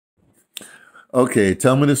Okay,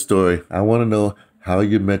 tell me the story. I want to know how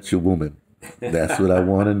you met your woman. That's what I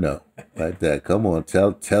want to know. Like that. Come on,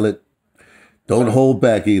 tell it. Don't Well, hold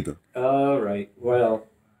back either. all right. Well,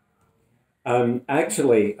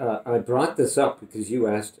 actually, I brought this up because you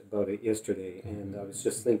asked about it yesterday, and I was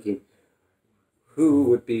just thinking, who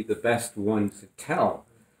would be the best one to tell?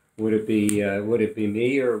 Would it be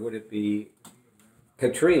me or would it be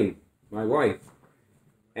Katrine, my wife?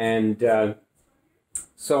 And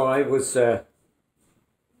so I was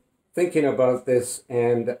thinking about this,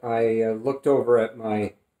 and I looked over at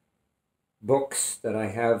my books that I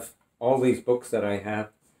have, all these books that I have,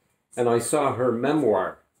 and I saw her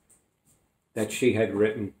memoir that she had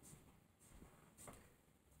written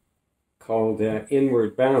called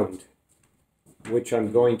Inward Bound, which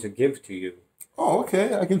I'm going to give to you. Oh,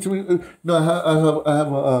 okay. I can see. No, I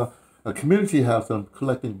have a community house. I'm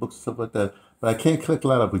collecting books and stuff like that, but I can't collect a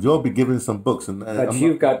lot of. But you'll be giving some books, and But I'm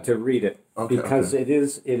you've not. got to read it Okay, because okay. it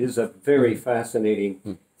is a very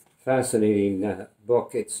fascinating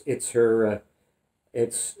book.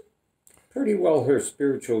 It's pretty well her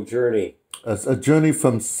spiritual journey. A journey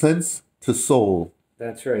from sense to soul.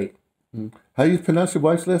 That's right, How you pronounce your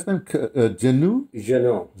wife's last name? Genu?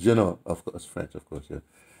 Jeannot. Genu, of course, French, of course, yeah.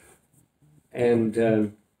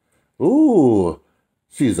 And Ooh,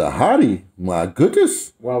 she's a hottie. My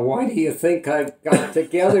goodness. well, why do you think I got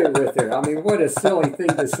together with her? I mean, what a silly thing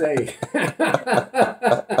to say.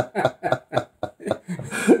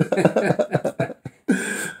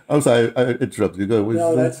 I'm sorry, I interrupted you. Go ahead. What did No,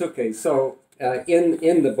 you say? that's okay. So,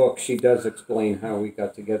 in the book, she does explain how we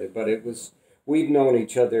got together, but it was we've known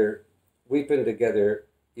each other. We've been together,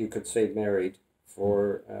 you could say, married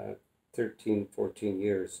for 13, 14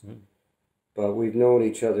 years, but we've known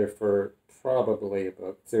each other for probably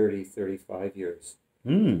about 30, 35 years.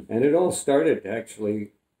 Hmm. And it all started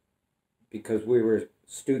actually because we were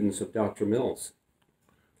students of Dr. Mills.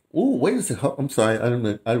 Ooh, wait a second. I'm sorry. I don't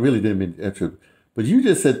know. I really didn't mean to interrupt. But you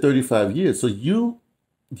just said 35 years. So you've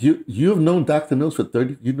known Dr. Mills for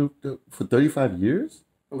 30 you know for 35 years?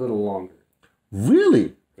 A little longer.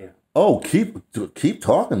 Really? Yeah. Oh, keep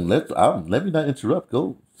talking. Let me not interrupt.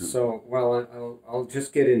 Go. So, well, I'll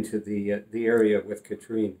just get into the area with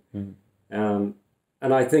Katrine. Mhm. Um,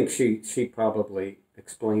 and I think she probably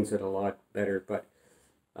explains it a lot better. But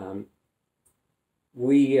um,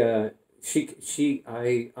 we I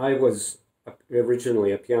was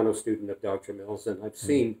originally a piano student of Dr. Mills, and I've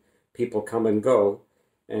seen people come and go.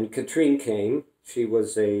 And Katrine came. She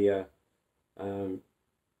was a um,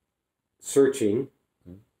 searching,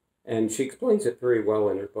 and she explains it very well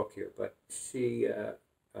in her book here. But she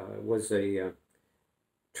was a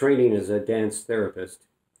training as a dance therapist,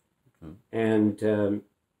 Mhm. and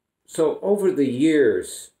so over the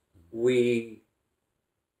years, we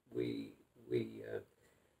we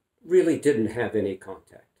really didn't have any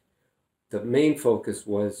contact. The main focus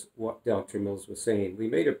was what Dr. Mills was saying. We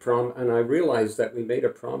made a and I realized that we made a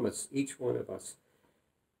promise. Each one of us,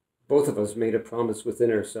 both of us, made a promise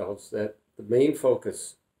within ourselves that the main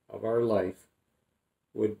focus of our life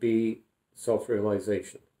would be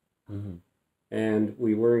self-realization, Mhm. and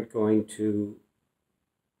we weren't going to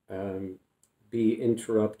um, be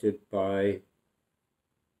interrupted by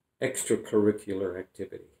extracurricular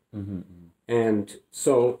activity. Mhm. And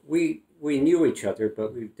so we knew each other,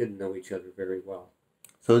 but we didn't know each other very well.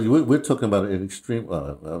 So we're talking about an extreme.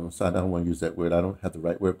 I'm sorry, I don't want to use that word. I don't have the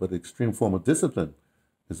right word, but extreme form of discipline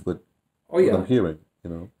is Oh what I'm yeah, hearing. You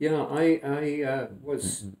know. yeah. I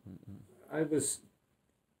was.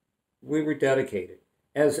 We were dedicated,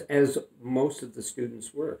 as most of the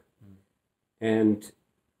students were, and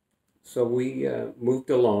so we moved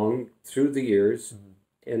along through the years,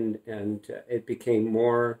 and it became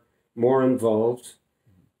more involved.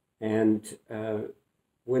 And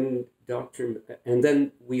when Doctor and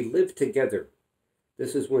then we lived together.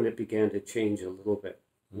 This is when it began to change a little bit.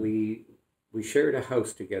 Mhm. We shared a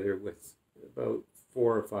house together with about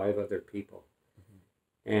four or five other people,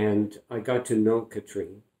 and I got to know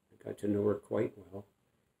Katrine. I got to know her quite well,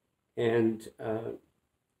 and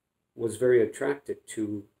was very attracted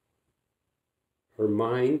to her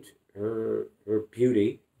mind, her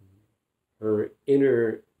beauty, her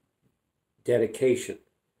inner dedication,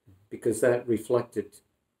 because that reflected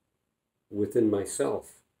within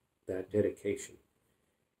myself that dedication.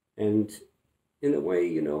 And in a way,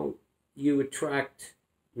 you attract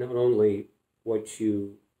not only what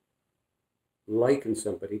you like in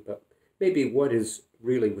somebody, but maybe what is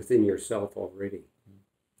really within yourself already.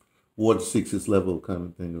 Water seeks its level, kind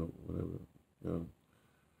of thing, or whatever. You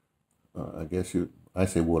know, I guess I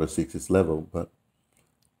say water seeks its level, but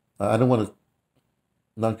I don't want to.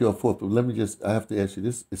 knock you off fourth, but let me just, I have to ask you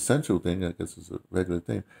this essential thing, I guess it's a regular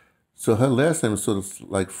thing. So her last name is sort of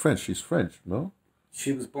like French. She's French, no?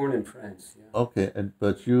 She was born in France. Yeah, Okay, and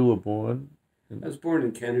but you were born I in, was born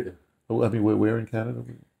in Canada, oh, I mean, where in Canada?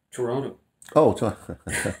 Toronto. Oh,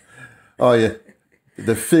 oh yeah.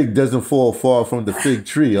 The fig doesn't fall far from the fig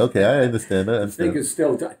tree. Okay, I understand. I The fig understand. is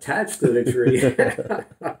still attached to the tree.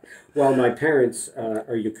 Well, my parents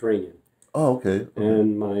are Ukrainian, Oh, okay, okay.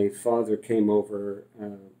 and my father came over,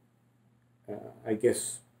 I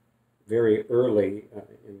guess, very early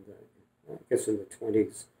I guess in the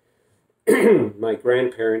 20s. My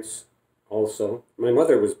grandparents also. My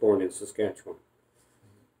mother was born in Saskatchewan,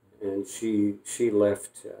 and she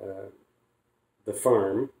left the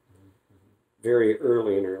farm very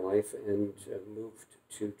early in her life and moved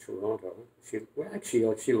to Toronto.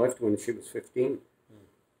 She left when she was 15.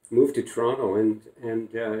 Moved to Toronto and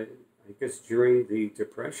I guess during the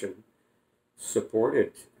Depression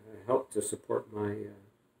supported helped to support my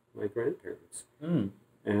grandparents Mm.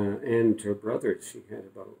 and her brothers. She had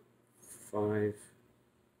about five,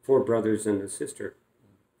 four brothers and a sister,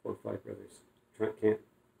 4 or 5 brothers.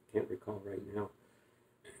 Can't recall right now.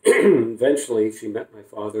 Eventually, she met my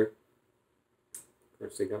father. Of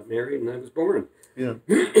course, they got married, and I was born. Yeah.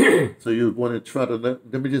 So you want to try to let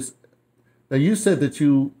me just. Now you said that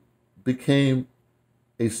you became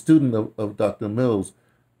a student of Dr. Mills,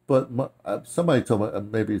 but somebody told me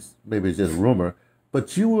maybe it's just rumor,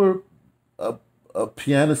 but you were a, a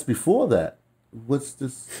pianist before that. What's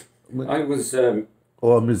this? I was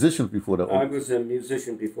Or a musician before that? I was a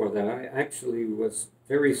musician before that. I actually was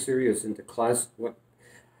very serious into class. What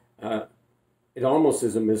uh, it almost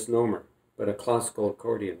is a misnomer, but a classical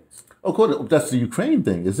accordionist. Oh, cool. That's the Ukraine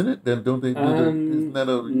thing, isn't it? Then don't they do the? Isn't that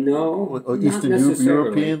a No, or not Eastern necessarily.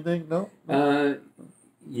 European thing? No. No? Uh,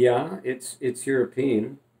 yeah, it's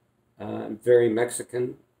European, very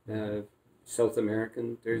Mexican, South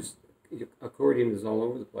American. There's accordion is all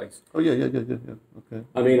over the place. Oh yeah, yeah, yeah, yeah, yeah. Okay.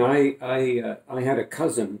 I mean, I had a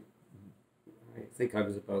cousin. I think I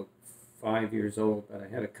was about 5 years old, but I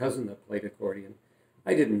had a cousin that played accordion.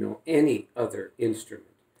 I didn't know any other instrument,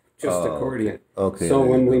 just Oh, okay. accordion. Okay, So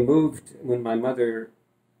there you go. when my mother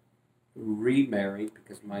remarried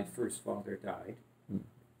because my first father died,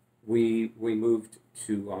 we moved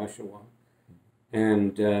to Oshawa,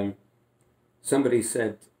 and somebody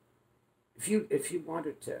said, if you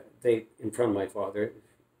wanted to, they in front of my father,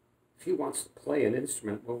 if he wants to play an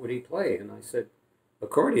instrument, what would he play? And I said,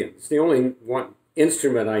 accordion. It's the only one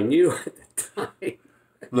instrument I knew at the time.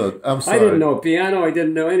 Look, I'm I didn't sorry. know piano. I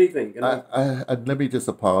didn't know anything. You know. Let me just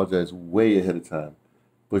apologize way ahead of time.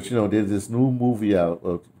 But you know, there's this new movie out,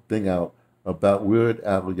 or thing out about Weird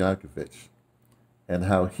Al Yankovic and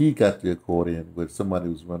how he got the accordion with somebody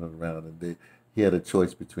who was running around and he had a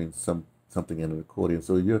choice between something and an accordion.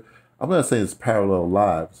 So I'm not saying it's parallel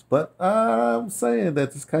lives, but I'm saying that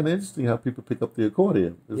it's kind of interesting how people pick up the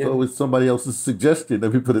accordion. It's Yeah. always somebody else's suggestion.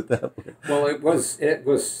 Let me put it that way. Well, it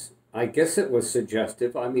was. I guess it was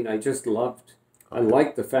suggestive. I mean, I Okay.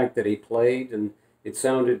 liked the fact that he played and it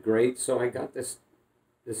sounded great. So I got this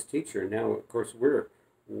teacher. Now, of course, we're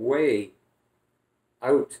way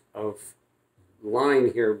out of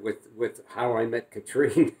line here with how I met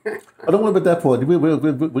Katrine. I don't worry about that part.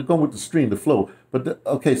 We're going with the stream, the flow. But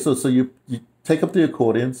okay, so you take up the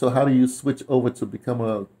accordion. So how do you switch over to become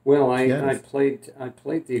a Well, pianist? I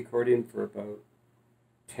played the accordion for about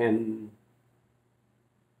 10,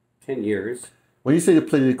 10 years. When you say you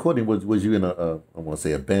play the accordion, was you in I want to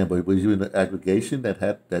say a band, but was you in an aggregation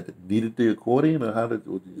that needed the accordion, or how did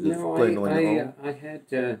was you just No, playing on your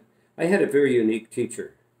own? I had a very unique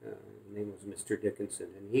teacher. His name was Mr. Dickinson,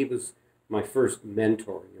 and he was my first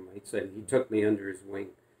mentor, you might say. He took me under his wing,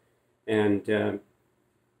 and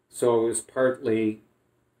so it was partly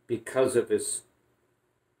because of his.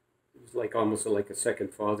 It was like almost like a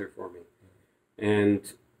second father for me,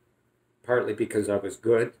 and partly because I was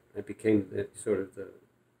good. I became the sort of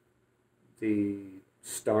the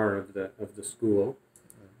star of the school.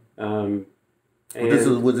 Um,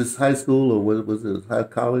 and Was this high school or was it high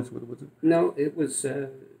college? What was it? no, it was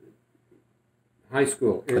high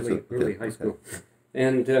school, That's it. Okay, early high okay. school,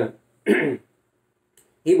 and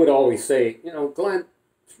he would always say, Glenn,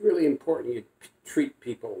 it's really important you treat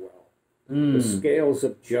people well. The Mm, scales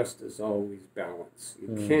of justice always balance. You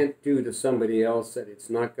mm, can't do to somebody else that it's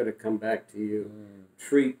not going to come back to you. mm,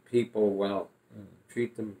 Treat people well. mm.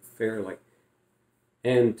 Treat them fairly.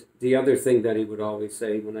 And the other thing that he would always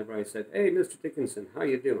say whenever I said, "Hey, Mr. Dickinson, how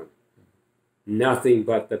you doing?" Nothing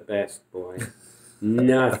but the best, boy.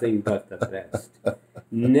 Nothing but the best.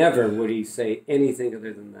 Never would he say anything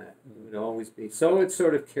other than that. It would always be. So it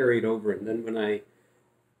sort of carried over. And then when I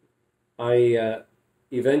I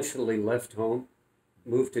eventually left home,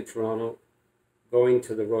 moved to Toronto, going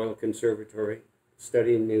to the Royal Conservatory,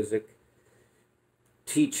 studying music,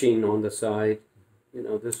 teaching on the side. You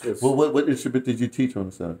know, this was Well, what instrument did you teach on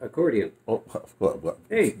the side? accordion. Oh, what?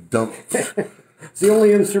 Hey. Don't. It's the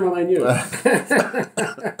only instrument I knew.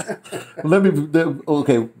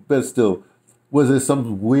 Okay, but still, was there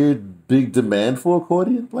some weird big demand for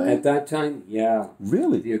accordion playing? At that time, yeah.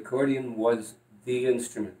 Really? The accordion was the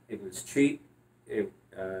instrument. It was cheap.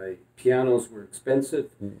 Pianos were expensive.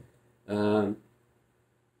 Um,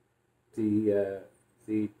 the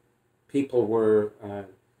people were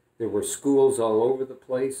there were schools all over the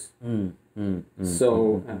place.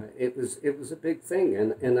 So it was a big thing,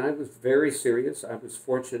 and I was very serious. I was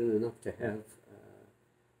fortunate enough to have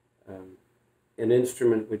an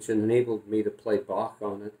instrument which enabled me to play Bach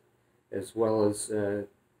on it, as well as the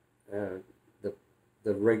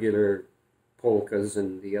regular polkas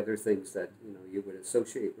and the other things that you would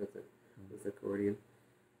associate with it, with accordion.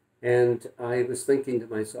 And I was thinking to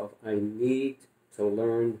myself, I need to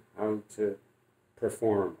learn how to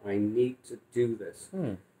perform. I need to do this.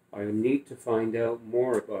 I need to find out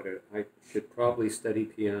more about it. I should probably study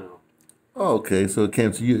piano. Oh, okay, so it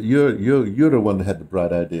came to you. You're the one that had the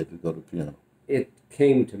bright idea to go to piano. It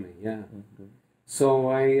came to me, yeah.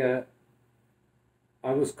 So I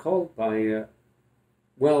was called by.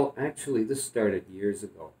 Well, actually, this started years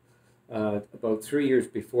ago. About 3 years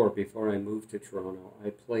before I moved to Toronto,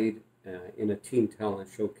 I played in a teen talent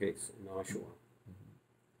showcase in Oshawa,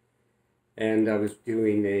 and I was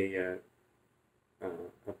doing a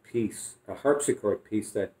piece, a harpsichord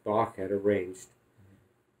piece that Bach had arranged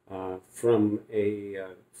from a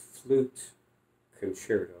flute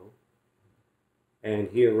concerto, and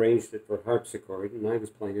he arranged it for harpsichord, and I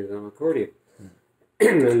was playing it on accordion.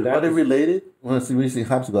 And Are they related? When you see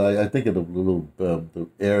harpsichord, I think of the little the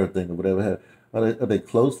air thing or whatever. Are they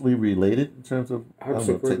closely related in terms of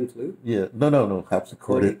harpsichord and flute? Yeah, no,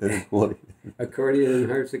 harpsichord and accordion. Accordion and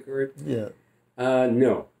harpsichord? Yeah.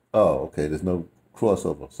 No. Oh, okay. There's no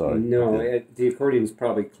crossover. Sorry. No, Okay. the accordion is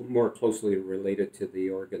probably more closely related to the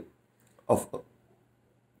organ. Oh,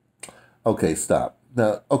 okay, stop.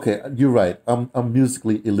 Now, okay, you're right. I'm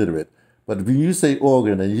musically illiterate. But when you say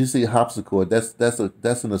organ and you say harpsichord,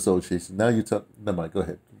 that's an association. Now you tell. Never mind. Go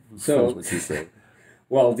ahead. So, Finish what you say.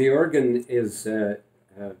 well, the organ is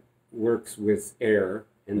works with air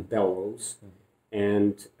and bellows,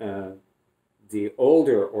 and the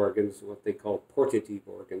older organs, what they call portative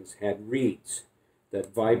organs, had reeds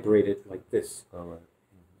that vibrated like this, All right.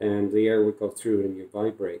 and the air would go through and you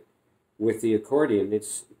vibrate. With the accordion,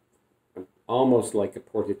 it's almost like a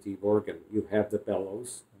portative organ. You have the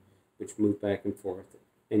bellows, which move back and forth,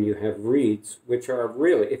 and you have reeds, which are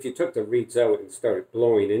really, if you took the reeds out and started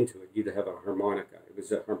blowing into it, you'd have a harmonica. It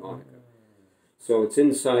was a harmonica. So it's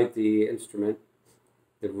inside the instrument.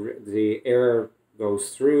 The air goes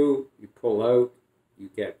through, you pull out, you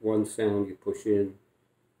get one sound, you push in,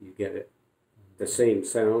 you get it, the same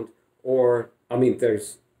sound. Or, I mean,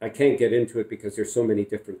 I can't get into it because there's so many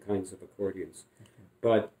different kinds of accordions.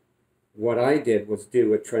 But what I did was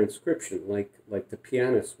do a transcription, like the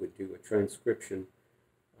pianist would do a transcription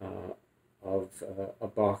of a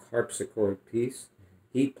Bach harpsichord piece.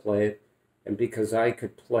 He'd play it, and because I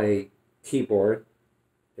could play keyboard,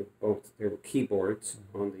 there were keyboards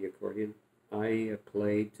on the accordion. I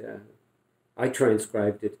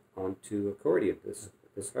transcribed it onto accordion,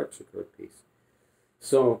 this harpsichord piece.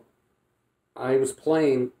 So I was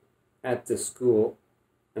playing at this school,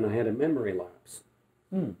 and I had a memory lapse.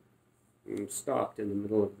 And stopped in the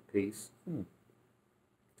middle of the piece.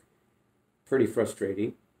 Pretty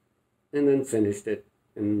frustrating. And then finished it,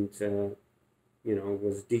 and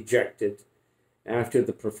was dejected. After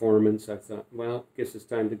the performance, I thought, well, guess it's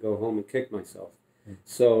time to go home and kick myself.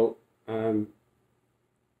 So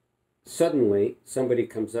suddenly, somebody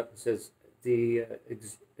comes up and says, the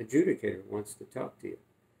adjudicator wants to talk to you.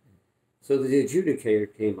 So the adjudicator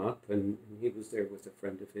came up, and he was there with a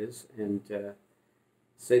friend of his, and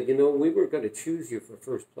said, we were going to choose you for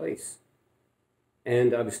first place.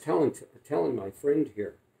 And I was telling my friend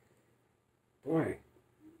here, boy,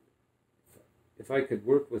 if I could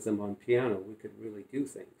work with him on piano, we could really do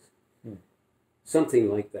things.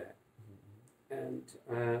 Something like that. And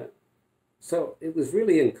so it was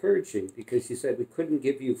really encouraging, because he said we couldn't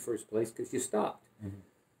give you first place because you stopped.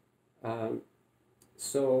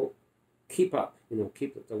 So keep up,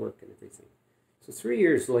 keep up the work and everything. So 3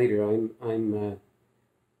 years later,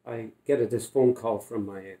 I get this phone call from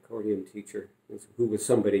my accordion teacher, who was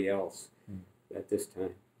somebody else at this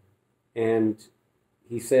time. And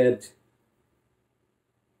he said,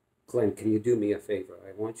 Glenn, can you do me a favor?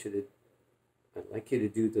 I want you to I'd like you to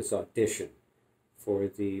do this audition for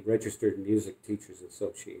the Registered Music Teachers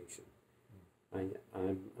Association. I'm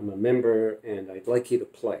a member, and I'd like you to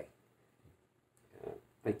play.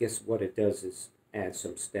 I guess what it does is add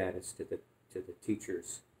some status to the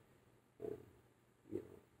teachers,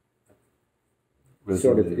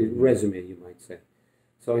 sort of resume, you might say.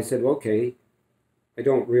 So I said, okay, I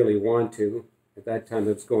don't really want to. At that time,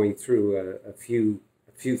 I was going through a few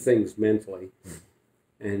things mentally,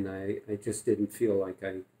 and I just didn't feel like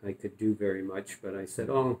I could do very much. But I said,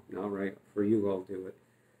 oh, all right, for you, I'll do it.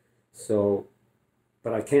 So,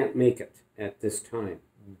 but I can't make it at this time.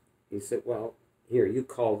 He said, well, here, you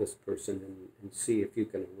call this person and see if you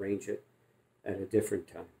can arrange it at a different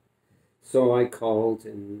time. So I called,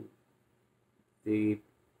 and the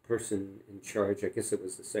person in charge, I guess it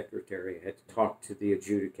was the secretary, had talked to the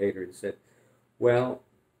adjudicator and said, well,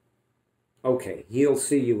 okay, he'll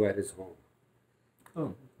see you at his home. Oh.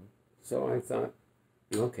 Okay. So I thought,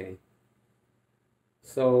 okay.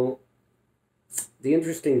 So the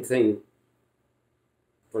interesting thing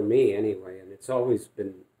for me anyway, and it's always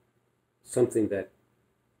been something that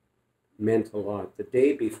meant a lot, the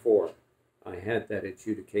day before I had that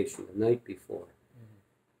adjudication, the night before,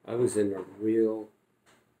 I was in a real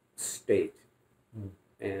state,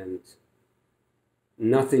 and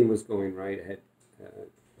nothing was going right. I had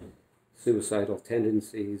suicidal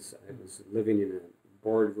tendencies. I was living in a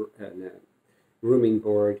rooming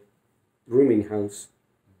house.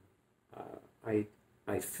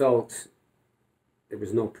 I felt there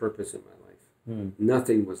was no purpose in my life.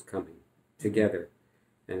 Nothing was coming together,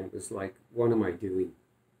 and it was like, what am I doing?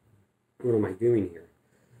 What am I doing here?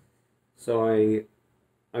 So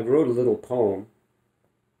I wrote a little poem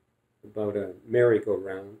about a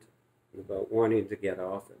merry-go-round and about wanting to get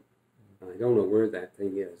off it. I don't know where that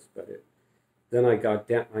thing is, but then I got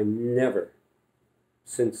down. I never,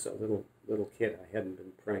 since a little kid, I hadn't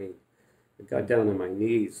been praying. I got down on my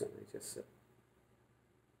knees and I just said,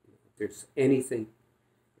 if there's anything,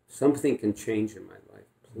 something can change in my life,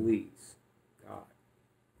 please, God,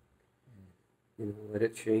 let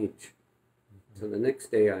it change. So the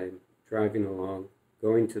next day I'm driving along,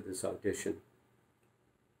 going to this audition,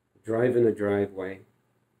 drive in a driveway,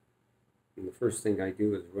 and the first thing I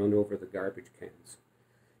do is run over the garbage cans.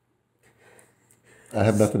 I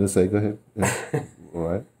have nothing to say. Go ahead. Yeah. All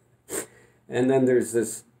right. And then there's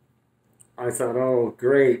this, I thought, oh,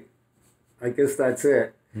 great. I guess that's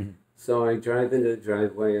it. So I drive into the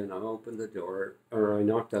driveway and I open the door, or I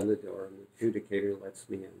knocked on the door, and the adjudicator lets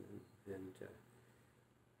me in and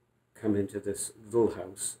come into this little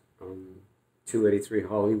house on 283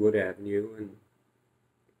 Hollywood Avenue, and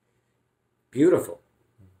beautiful.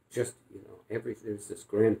 Just, there's this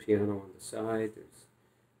grand piano on the side, there's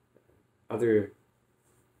other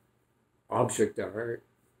object art,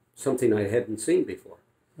 something I hadn't seen before.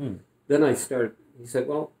 Then he said,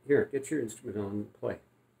 well, here, get your instrument on and play.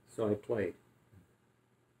 So I played.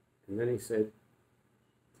 And then he said,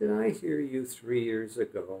 did I hear you 3 years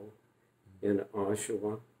ago in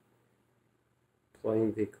Oshawa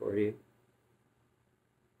playing the accordion?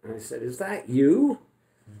 And I said, is that you?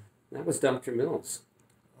 That was Dr. Mills.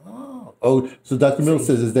 Oh, so Dr. Mills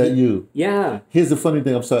says, is that you? Yeah. Here's the funny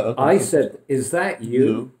thing. I'm sorry. I said, is that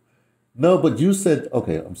you? No, but you said,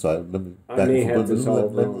 okay, I'm sorry. Let me back I may have this all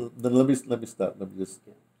wrong. Let me stop. Let me just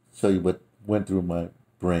show you what went through my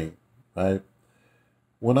brain, right?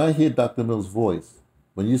 When I hear Dr. Mills' voice,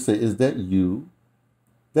 when you say, is that you?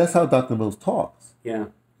 That's how Dr. Mills talks. Yeah.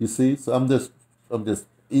 You see? So I'm just,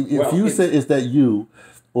 if you say, is that you?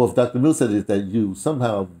 Or if Dr. Mills said, is that you?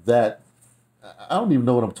 Somehow that, I don't even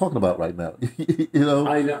know what I'm talking about right now.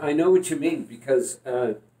 I know what you mean, because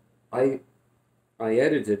I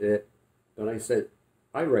edited it, but I said,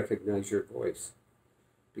 I recognize your voice,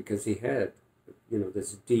 because he had,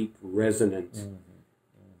 this deep, resonant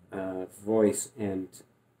voice, and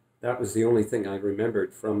that was the only thing I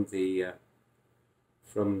remembered from the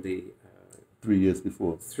 3 years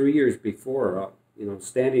before. 3 years before,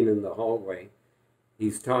 standing in the hallway,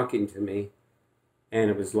 he's talking to me, and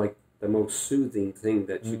it was like the most soothing thing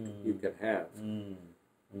that you could have.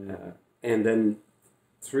 And then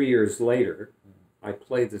 3 years later, I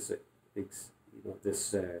played this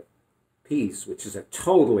piece, which is a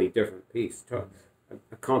totally different piece,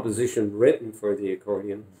 a composition written for the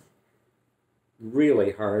accordion,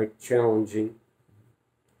 really hard, challenging,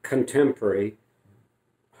 contemporary,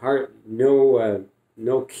 hard,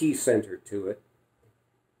 no key center to it.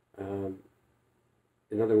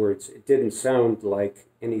 In other words, it didn't sound like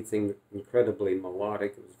anything incredibly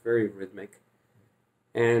melodic. It was very rhythmic.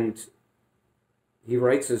 And he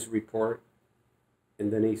writes his report,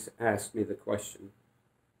 and then he asked me the question,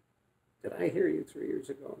 did I hear you 3 years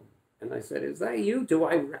ago? And I said, is that you?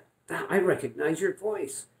 I recognize your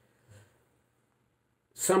voice.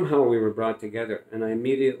 Somehow we were brought together, and I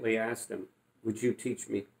immediately asked him, would you teach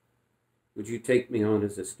me? Would you take me on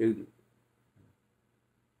as a student?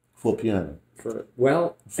 For piano?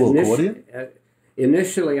 Well, for accordion?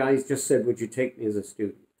 Initially, I just said, would you take me as a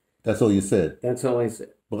student? That's all you said? That's all I said.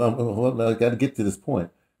 But I got to get to this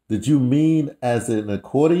point. Did you mean as an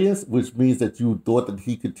accordionist, which means that you thought that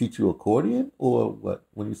he could teach you accordion? Or what,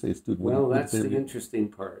 when you say student? Well, that's the interesting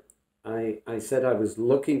part. I said I was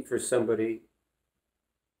looking for somebody,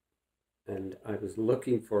 and I was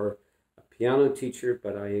looking for a piano teacher,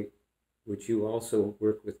 but would you also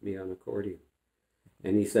work with me on accordion?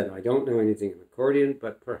 And he said, I don't know anything on accordion,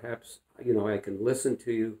 but perhaps, I can listen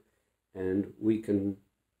to you and we can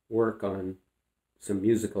work on some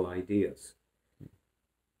musical ideas.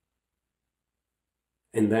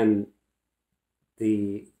 And then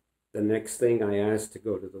the next thing, I asked to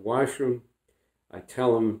go to the washroom. I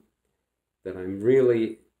tell him that I'm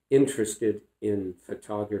really interested in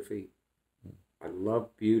photography. I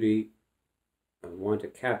love beauty. I want to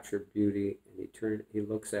capture beauty. And he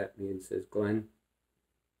looks at me and says, Glenn,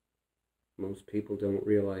 most people don't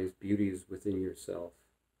realize beauty is within yourself.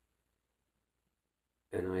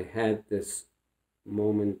 And I had this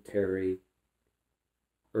momentary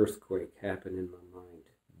earthquake happen in my mind,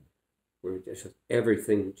 where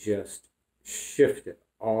everything just shifted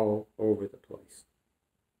all over the place.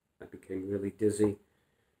 I became really dizzy.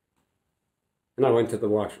 And I went to the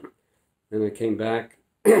washroom. Then I came back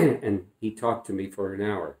and he talked to me for an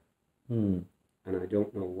hour. And I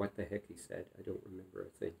don't know what the heck he said. I don't remember a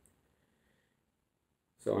thing.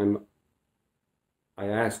 So I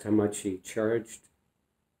asked how much he charged.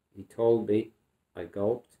 He told me. I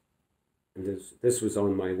gulped. And this was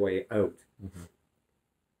on my way out. Mm-hmm.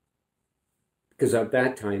 Because at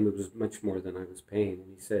that time, it was much more than I was paying.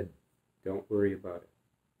 And he said, don't worry about it.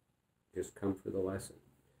 Just come for the lesson.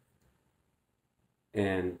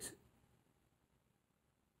 And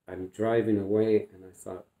I'm driving away, and I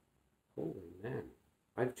thought, holy man,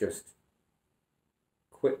 I've just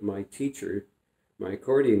quit my teacher, my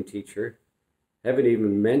accordion teacher. Haven't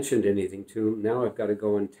even mentioned anything to him. Now I've got to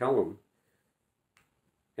go and tell him.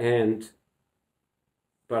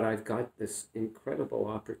 But I've got this incredible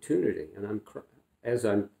opportunity, and as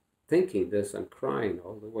I'm thinking this, I'm crying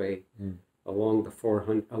all the way along the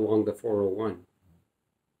 401.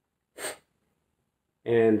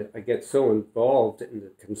 And I get so involved in the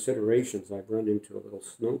considerations, I've run into a little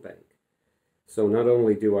snowbank. So not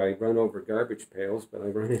only do I run over garbage pails, but I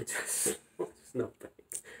run into a snowbank.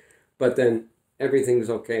 But then everything's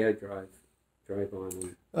okay. I drive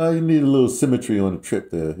on. You need a little symmetry on the trip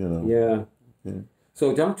there, Yeah.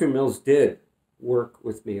 So Dr. Mills did work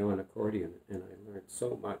with me on accordion, and I learned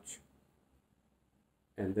so much.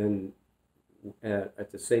 And then at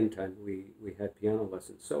the same time, we had piano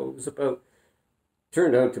lessons. So it was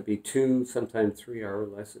turned out to be 2, sometimes 3-hour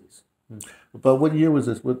lessons. About what year was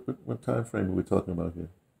this? What time frame are we talking about here?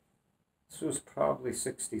 This was probably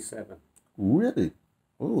 67. Really?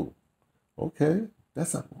 Oh, okay.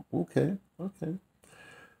 Okay.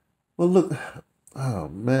 Well, look, oh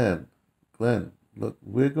man, Glenn, look,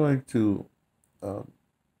 we're going to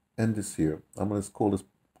end this here. I'm not going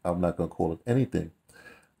to call it anything.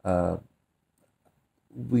 But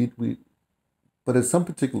at some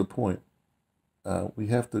particular point, we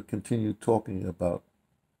have to continue talking to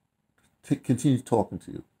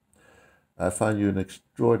you. I find you an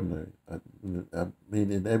extraordinary, I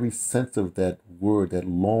mean, in every sense of that word, that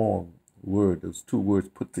long word, those 2 words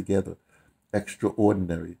put together,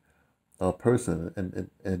 extraordinary person. And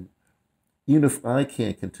even if I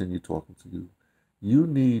can't continue talking to you,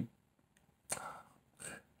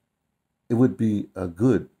 it would be a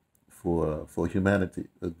good for humanity,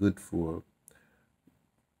 a good for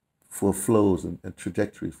flows and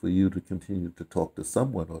trajectories for you to continue to talk to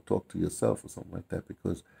someone or talk to yourself or something like that,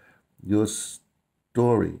 because your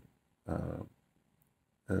story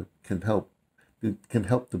can help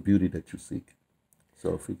the beauty that you seek.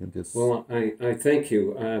 So if we can just... Well, I thank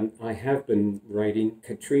you. I have been writing.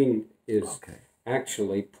 Katrine is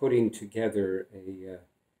actually putting together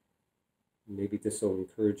maybe this will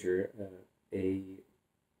encourage her, a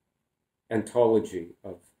anthology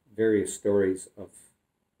of various stories of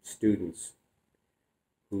students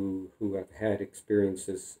who have had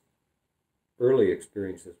early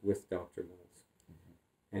experiences with Dr. Mills.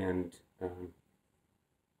 And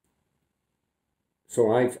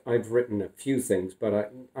so I've written a few things,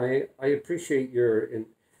 but I appreciate your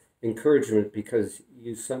encouragement, because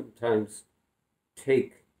you sometimes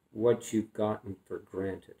take what you've gotten for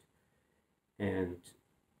granted. And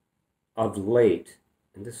of late,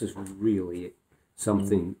 and this is really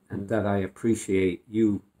something that I appreciate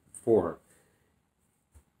you for.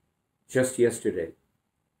 Just yesterday,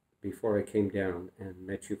 before I came down and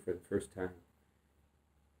met you for the first time,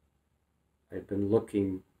 I'd been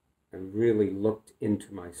looking and really looked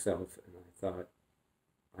into myself, and I thought,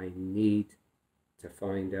 I need to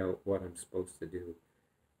find out what I'm supposed to do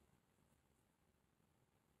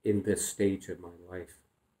in this stage of my life,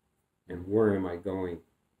 and where am I going?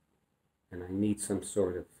 And I need some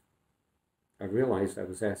sort of, I realized I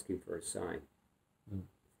was asking for a sign.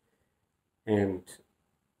 And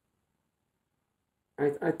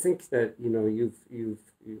I think that, you know, you've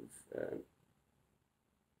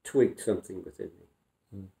twigged something within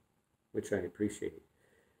me, which I appreciate.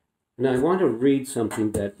 And I want to read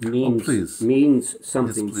something that means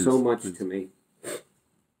something so much to me.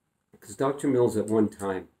 Because Dr. Mills at one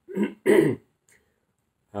time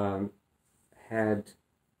had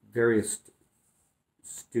various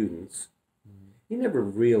students. He never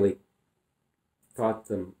really thought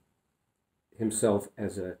them himself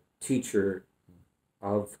as a teacher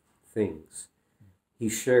of things. He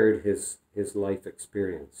shared his life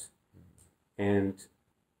experience. And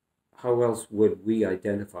how else would we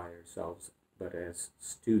identify ourselves but as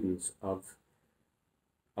students of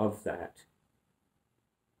that?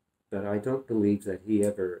 But I don't believe that he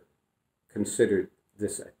ever considered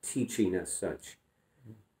this a teaching as such.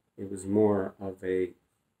 It was more of a,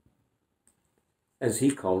 as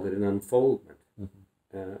he called it, an unfoldment,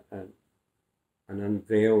 an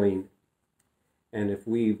unveiling. And if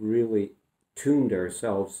we really tuned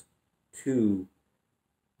ourselves to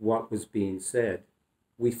what was being said,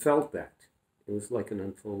 we felt that. It was like an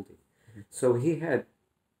unfolding. So he had,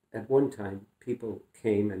 at one time, people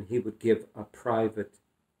came and he would give a private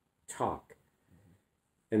talk.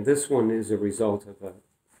 And this one is a result of a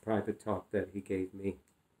private talk that he gave me.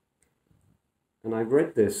 And I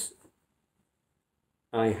read this.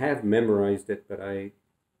 I have memorized it, but I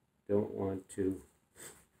don't want to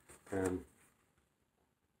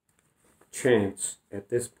chance at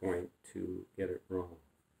this point to get it wrong.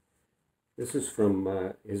 This is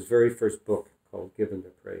from his very first book called Given to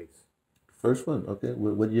Praise. First one, okay.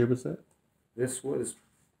 What year was that? This was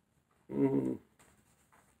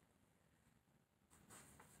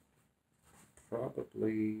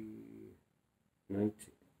probably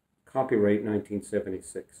copyright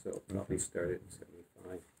 1976, so probably started in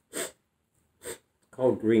 75. It's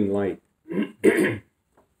called Green Light.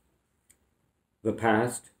 The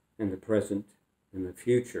past and the present and the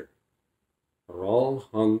future are all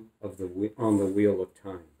hung on the wheel of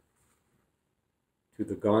time. To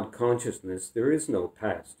the God consciousness, there is no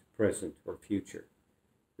past, present, or future.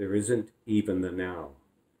 There isn't even the now.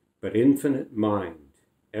 But infinite mind,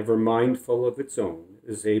 ever mindful of its own,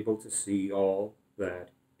 is able to see all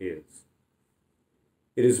that is.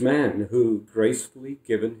 It is man who, gracefully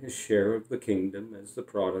given his share of the kingdom as the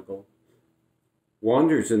prodigal,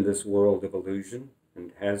 wanders in this world of illusion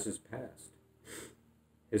and has his past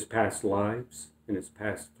lives and his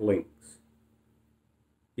past flings.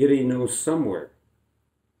 Yet he knows somewhere,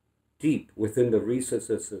 deep within the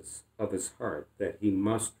recesses of his heart, that he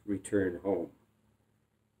must return home.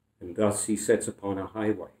 And thus he sets upon a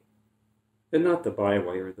highway, and not the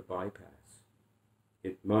byway or the bypass.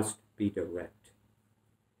 It must be direct.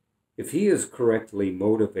 If he is correctly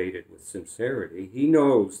motivated with sincerity, he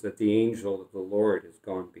knows that the angel of the Lord has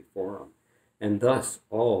gone before him, and thus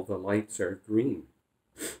all the lights are green.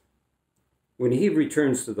 When he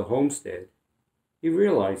returns to the homestead, he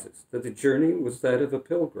realizes that the journey was that of a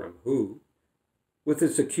pilgrim who, with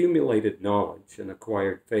his accumulated knowledge and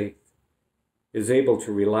acquired faith, is able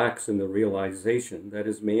to relax in the realization that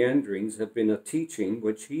his meanderings have been a teaching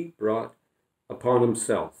which he brought upon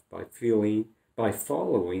himself by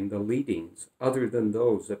following the leadings other than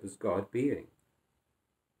those of his God being.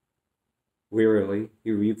 Wearily,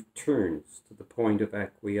 he returns to the point of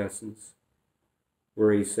acquiescence,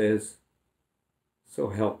 where he says, "So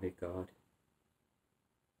help me, God."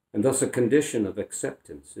 And thus a condition of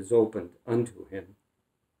acceptance is opened unto him,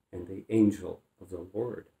 and the angel of the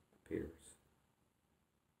Lord appears.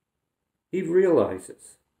 He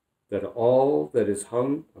realizes that all that is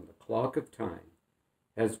hung on the clock of time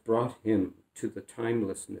has brought him to the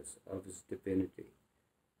timelessness of his divinity,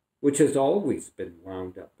 which has always been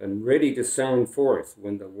wound up and ready to sound forth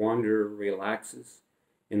when the wanderer relaxes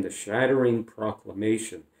in the shattering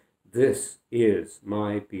proclamation, "This is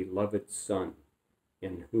my beloved Son,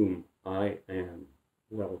 in whom I am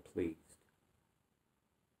well pleased."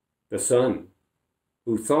 The Son,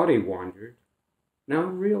 who thought he wandered, now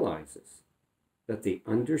realizes that the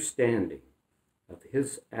understanding of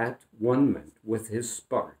his at-one-ment with his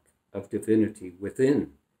spark of divinity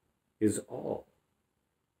within is all.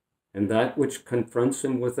 And that which confronts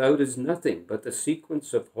him without is nothing but the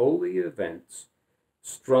sequence of holy events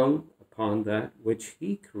strung upon that which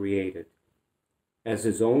he created as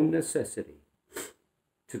his own necessity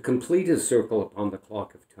to complete his circle upon the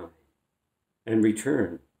clock of time and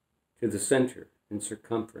return to the center and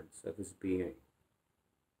circumference of his being.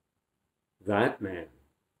 That man,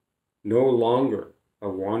 no longer a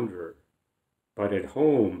wanderer, but at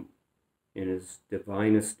home in his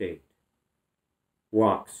divine estate,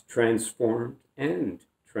 walks transformed and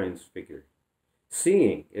transfigured,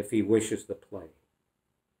 seeing if he wishes the play,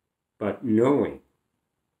 but knowing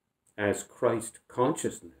as Christ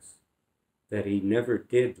consciousness that he never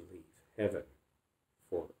did leave heaven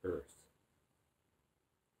for earth.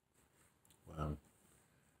 Wow.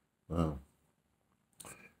 Wow.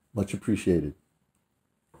 Much appreciated.